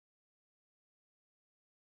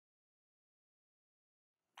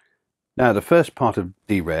Now, the first part of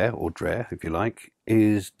DRARE, or DRARE, if you like,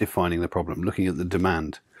 is defining the problem, looking at the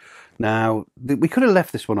demand. Now, we could have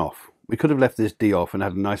left this one off. We could have left this D off and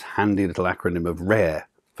had a nice handy little acronym of RARE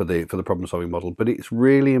for the problem-solving model, but it's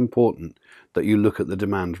really important that you look at the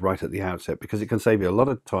demand right at the outset, because it can save you a lot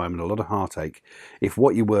of time and a lot of heartache if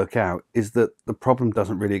what you work out is that the problem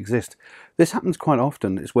doesn't really exist. This happens quite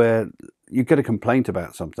often. It's where you get a complaint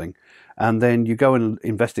about something and then you go and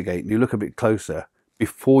investigate and you look a bit closer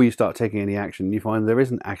before you start taking any action, you find there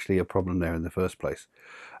isn't actually a problem there in the first place.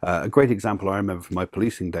 A great example I remember from my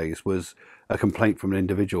policing days was a complaint from an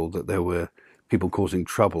individual that there were people causing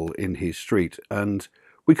trouble in his street, and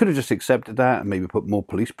we could have just accepted that and maybe put more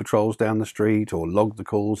police patrols down the street or logged the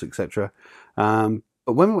calls, etc. But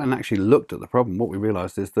when we went and actually looked at the problem, what we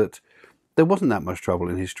realised is that there wasn't that much trouble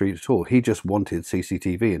in his street at all. He just wanted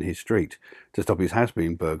CCTV in his street to stop his house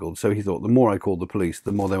being burgled. So he thought the more I called the police,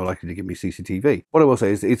 the more they were likely to give me CCTV. What I will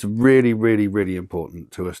say is it's really, really, really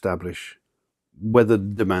important to establish whether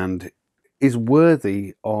the demand is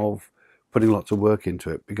worthy of putting lots of work into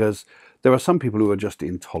it, because there are some people who are just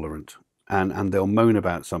intolerant and they'll moan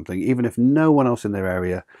about something even if no one else in their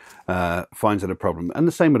area finds it a problem. And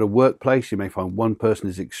the same at a workplace. You may find one person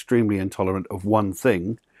is extremely intolerant of one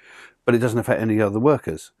thing, but it doesn't affect any other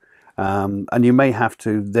workers. And you may have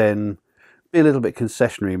to then be a little bit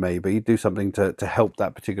concessionary, maybe do something to help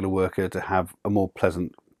that particular worker to have a more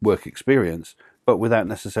pleasant work experience, but without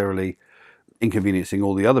necessarily inconveniencing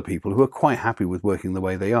all the other people who are quite happy with working the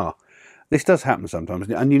way they are. This does happen sometimes,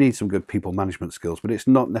 and you need some good people management skills, but it's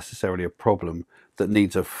not necessarily a problem that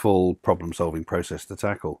needs a full problem-solving process to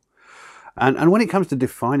tackle. And when it comes to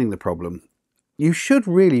defining the problem, you should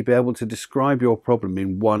really be able to describe your problem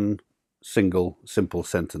in one single simple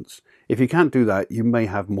sentence. If you can't do that, you may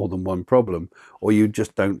have more than one problem, or you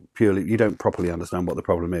just don't properly understand what the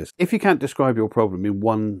problem is. If you can't describe your problem in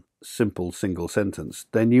one simple single sentence,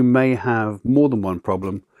 then you may have more than one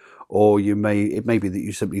problem, or it may be that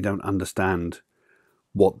you simply don't understand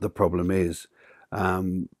what the problem is.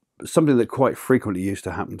 Something that quite frequently used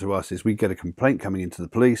to happen to us is we get a complaint coming into the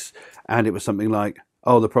police, and it was something like,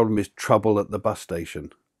 oh, the problem is trouble at the bus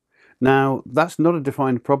station. Now, that's not a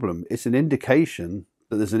defined problem. It's an indication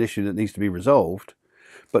that there's an issue that needs to be resolved,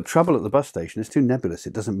 but trouble at the bus station is too nebulous.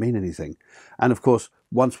 It doesn't mean anything. And of course,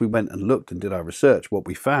 once we went and looked and did our research, what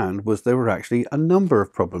we found was there were actually a number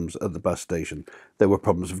of problems at the bus station. There were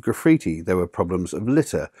problems of graffiti, there were problems of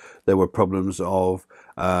litter, there were problems of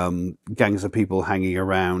gangs of people hanging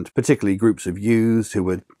around, particularly groups of youths who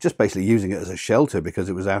were just basically using it as a shelter because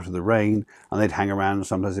it was out of the rain, and they'd hang around and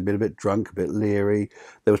sometimes they'd be a bit drunk, a bit leery.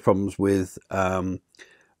 There was problems with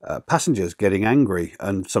passengers getting angry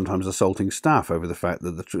and sometimes assaulting staff over the fact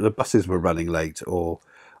that the buses were running late, or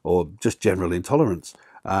just general intolerance.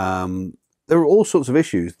 There were all sorts of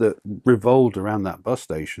issues that revolved around that bus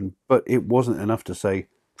station, but it wasn't enough to say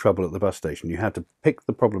trouble at the bus station. You had to pick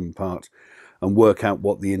the problem apart and work out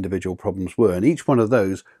what the individual problems were, and each one of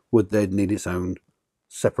those would then need its own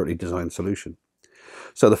separately designed solution.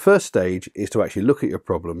 So the first stage is to actually look at your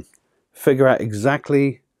problem, figure out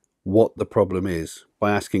exactly what the problem is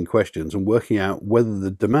by asking questions and working out whether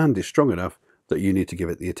the demand is strong enough that you need to give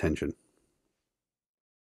it the attention.